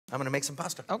I'm gonna make some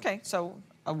pasta. Okay, so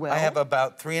a well. I have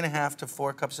about 3.5 to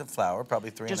 4 cups of flour, probably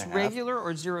 3.5. Just regular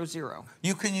or 0-0?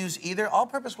 You can use either.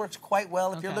 All-purpose works quite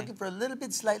well. If you're looking for a little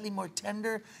bit slightly more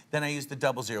tender, then I use the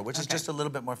 00, which is just a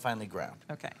little bit more finely ground.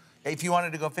 Okay. If you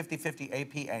wanted to go 50-50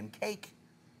 AP and cake,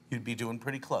 you'd be doing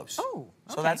pretty close. Oh,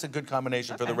 okay. So that's a good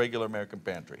combination for the regular American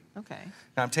pantry. Okay.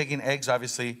 Now I'm taking eggs,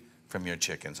 obviously, from your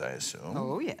chickens, I assume.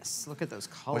 Oh, yes. Look at those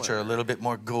colors. Which are a little bit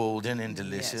more golden and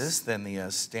delicious than the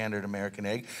standard American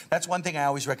egg. That's one thing I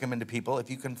always recommend to people. If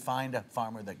you can find a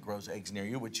farmer that grows eggs near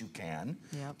you, which you can,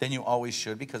 then you always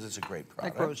should because it's a great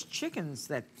product. That grows chickens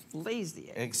that lays the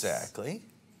eggs. Exactly.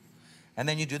 And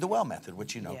then you do the well method,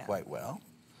 which you know quite well,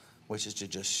 which is to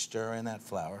just stir in that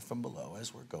flour from below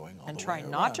as we're going all the way around. And try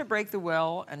not to break the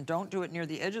well, and don't do it near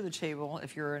the edge of the table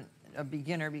if you're a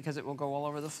beginner, because it will go all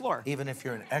over the floor. Even if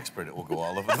you're an expert, it will go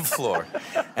all over the floor.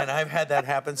 And I've had that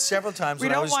happen several times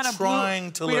when I was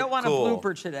trying to look cool. We don't want a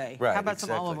blooper today. Right, how about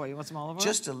some olive oil? You want some olive oil?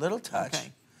 Just a little touch.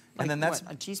 Okay. And then that's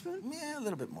what, a teaspoon? Yeah, a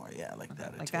little bit more. Yeah, like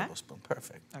that. Like a tablespoon.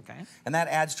 Perfect. Okay. And that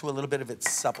adds to a little bit of its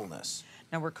suppleness.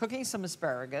 Now we're cooking some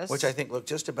asparagus, which I think look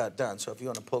just about done. So if you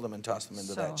want to pull them and toss them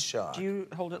into that shot. Do you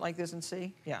hold it like this and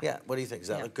see? Yeah. Yeah. What do you think? Does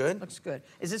that look good? Looks good.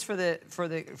 Is this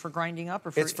for grinding up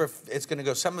or for? It's going to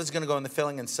go. Some of it's going to go in the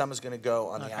filling, and some is going to go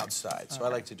on the outside. So I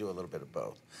like to do a little bit of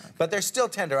both. But they're still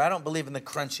tender. I don't believe in the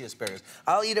crunchy asparagus.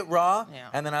 I'll eat it raw,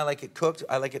 and then I like it cooked.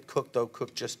 I like it cooked though,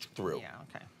 cooked just through. Yeah.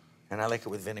 Okay. And I like it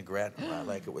with vinaigrette, or I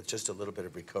like it with just a little bit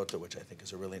of ricotta, which I think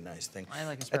is a really nice thing. I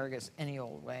like asparagus any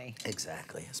old way.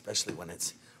 Exactly, especially when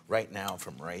it's right now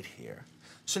from right here.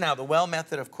 So now the well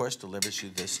method, of course, delivers you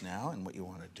this now, and what you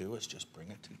want to do is just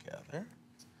bring it together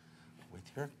with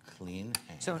your clean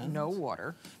hands. So no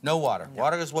water. No water. No.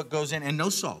 Water is what goes in, and no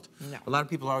salt. No. A lot of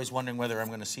people are always wondering whether I'm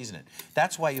going to season it.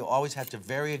 That's why you always have to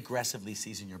very aggressively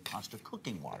season your pasta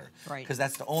cooking water. Right. Because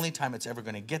that's the only time it's ever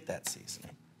going to get that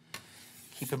seasoning.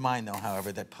 Keep in mind, though,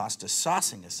 however, that pasta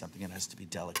saucing is something that has to be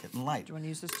delicate and light. Do you want to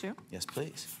use this too? Yes,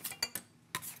 please.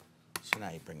 So now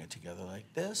you bring it together like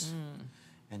this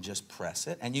and just press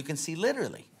it. And you can see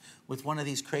literally with one of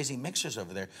these crazy mixers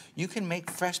over there, you can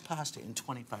make fresh pasta in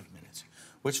 25 minutes,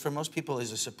 which for most people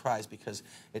is a surprise because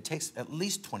it takes at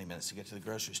least 20 minutes to get to the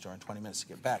grocery store and 20 minutes to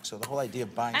get back. So the whole idea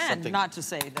of buying something... And not to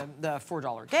say the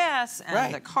 $4 gas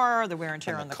and the car, the wear and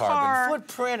tear on the carbon car.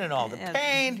 footprint and all the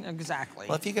pain. Exactly.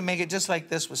 Well, if you can make it just like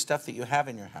this with stuff that you have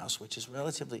in your house, which is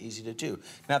relatively easy to do.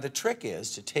 Now, the trick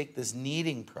is to take this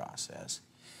kneading process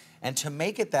and to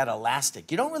make it that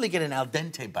elastic. You don't really get an al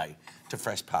dente bite to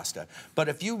fresh pasta. But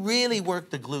if you really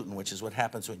work the gluten, which is what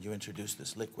happens when you introduce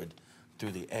this liquid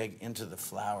through the egg into the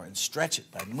flour and stretch it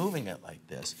by moving it like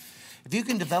this, if you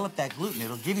can develop that gluten,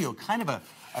 it'll give you a kind of a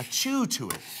chew to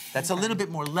it that's a little bit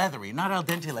more leathery, not al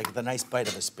dente like the nice bite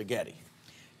of a spaghetti.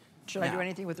 Should I do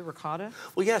anything with the ricotta?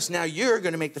 Well, yes. Now you're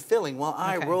going to make the filling while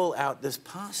I roll out this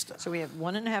pasta. So we have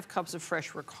 1.5 cups of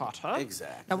fresh ricotta.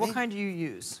 Exactly. Now, what kind do you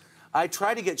use? I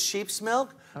try to get sheep's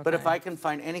milk, but if I can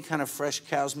find any kind of fresh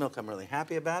cow's milk, I'm really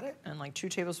happy about it. And like 2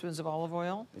 tablespoons of olive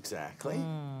oil? Exactly.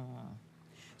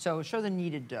 So show the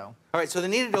kneaded dough. All right, so the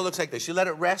kneaded dough looks like this. You let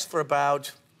it rest for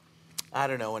about, I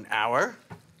don't know, an hour.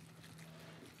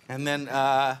 And then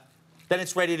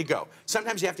it's ready to go.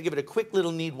 Sometimes you have to give it a quick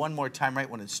little knead one more time right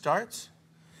when it starts.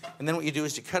 And then what you do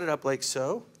is you cut it up like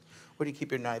so. Where do you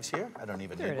keep your knives here? I don't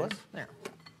even need one. There.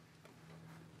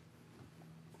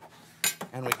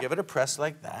 And we give it a press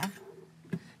like that.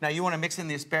 Now you want to mix in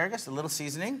the asparagus, a little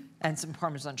seasoning. And some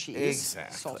Parmesan cheese.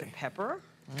 Exactly. Salt and pepper.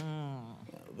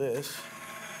 This.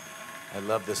 I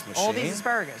love this machine. All these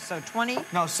asparagus, so 20?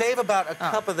 No, save about a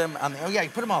cup of them on the, you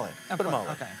put them all in. Put them all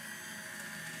in. Okay.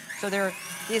 So the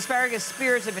asparagus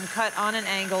spears have been cut on an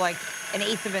angle like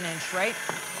 1/8 of an inch, right?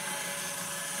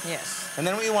 Yes. And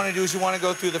then what you want to do is you want to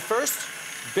go through the first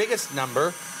biggest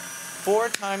number 4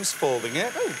 times folding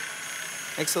it. Ooh.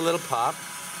 Makes a little pop.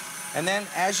 And then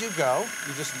as you go,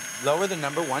 you just lower the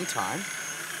number 1 time.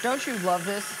 Don't you love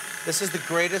this? This is the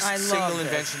greatest single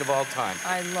invention of all time.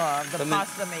 I love the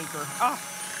pasta maker. Oh.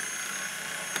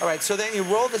 All right, so then you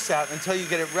roll this out until you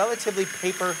get it relatively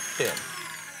paper thin.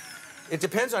 It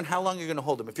depends on how long you're going to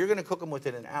hold them. If you're going to cook them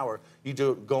within an hour, you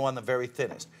go on the very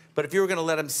thinnest. But if you were going to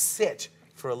let them sit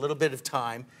for a little bit of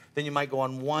time, then you might go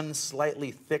on one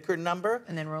slightly thicker number.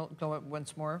 And then go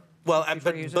once more? Well,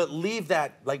 but leave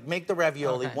that, like make the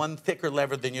ravioli one thicker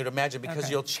level than you'd imagine because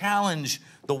you'll challenge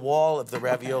the wall of the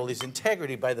ravioli's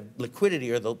integrity by the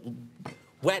liquidity or the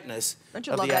wetness of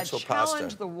the actual pasta.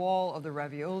 Challenge the wall of the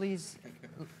raviolis.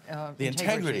 The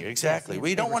integrity, exactly. Well,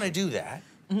 you don't want to do that.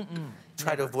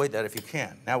 Try to avoid that if you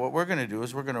can. Now, what we're going to do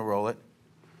is we're going to roll it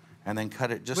and then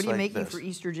cut it just like this. What are you making for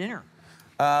Easter dinner?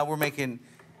 We're making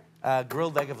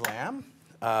grilled leg of lamb,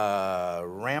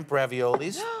 ramp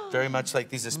raviolis, very much like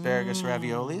these asparagus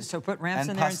raviolis. So put ramps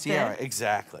and in there pastiera, instead?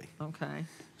 exactly. Okay.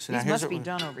 So These must be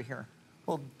done over here.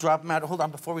 We'll drop them out. Hold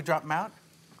on, before we drop them out,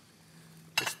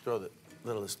 just throw the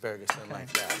little asparagus in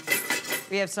like that.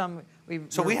 We have some.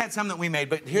 We had some that we made,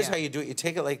 but here's how you do it. You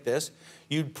take it like this.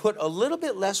 You'd put a little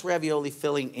bit less ravioli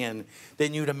filling in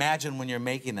than you'd imagine when you're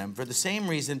making them, for the same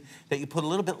reason that you put a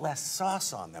little bit less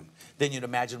sauce on them than you'd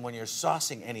imagine when you're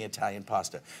saucing any Italian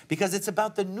pasta. Because it's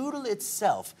about the noodle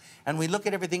itself, and we look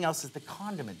at everything else as the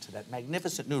condiment to that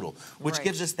magnificent noodle, which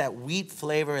gives us that wheat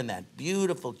flavor and that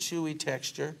beautiful chewy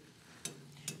texture.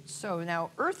 So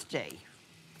now, Earth Day.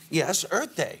 Yes,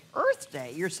 Earth Day. Earth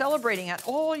Day. You're celebrating at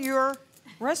all your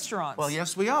restaurants. Well,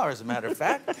 yes, we are, as a matter of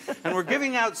fact. And we're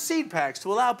giving out seed packs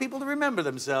to allow people to remember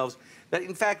themselves that,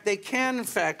 in fact, they can, in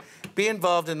fact, be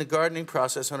involved in the gardening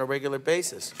process on a regular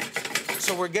basis.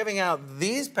 So we're giving out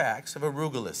these packs of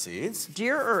arugula seeds.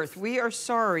 Dear Earth, we are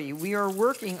sorry. We are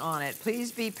working on it.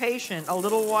 Please be patient a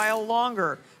little while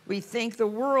longer. We think the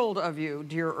world of you,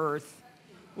 dear Earth.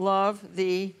 Love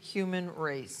the human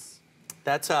race.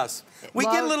 That's us. We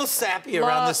get a little sappy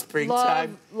around the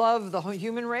springtime. Love the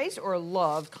human race, or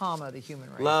love, comma, the human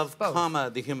race? Love, both.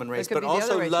 Comma, the human race, but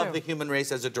also love the human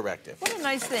race as a directive. What a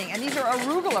nice thing. And these are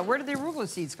arugula. Where did the arugula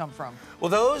seeds come from?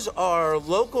 Well, those are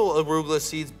local arugula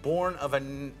seeds born of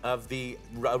the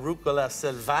arugula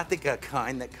selvatica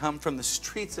kind that come from the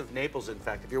streets of Naples, in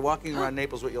fact. If you're walking around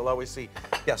Naples, what you'll always see.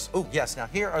 Yes. Oh, yes. Now,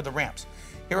 here are the ramps.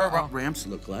 Here are what ramps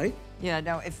look like. Yeah,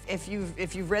 now, if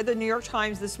you've read the New York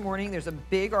Times this morning, there's a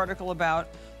big article about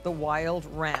the wild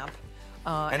ramp.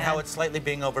 And how it's slightly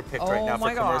being overpicked right now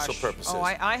for commercial purposes. Oh,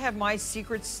 I have my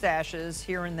secret stashes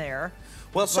here and there.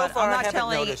 Well, so far I'm I not haven't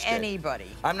telling noticed anybody.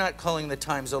 I'm not calling the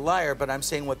Times a liar, but I'm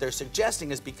saying what they're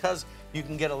suggesting is because you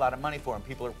can get a lot of money for them,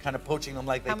 people are kind of poaching them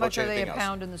like they poach anything else. How much are they a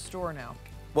pound in the store now?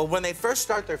 Well, when they first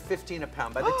start, they're 15 a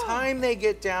pound. By the time they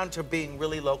get down to being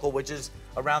really local, which is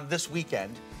around this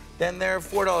weekend, then they're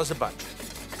 $4 a bunch.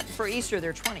 For Easter,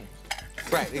 they're 20.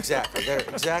 Right, exactly. They're a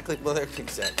little bit more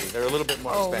expensive.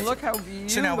 Oh, look how beautiful.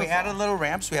 So now we added little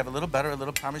ramps. We have a little butter, a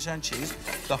little Parmesan cheese,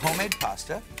 the homemade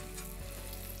pasta,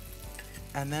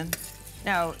 and then...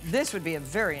 Now, this would be a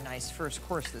very nice first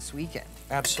course this weekend.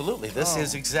 Absolutely. This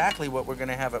is exactly what we're going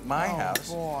to have at my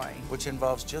house. Boy. Which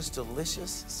involves just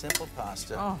delicious, simple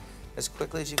pasta as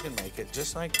quickly as you can make it,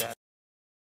 just like that.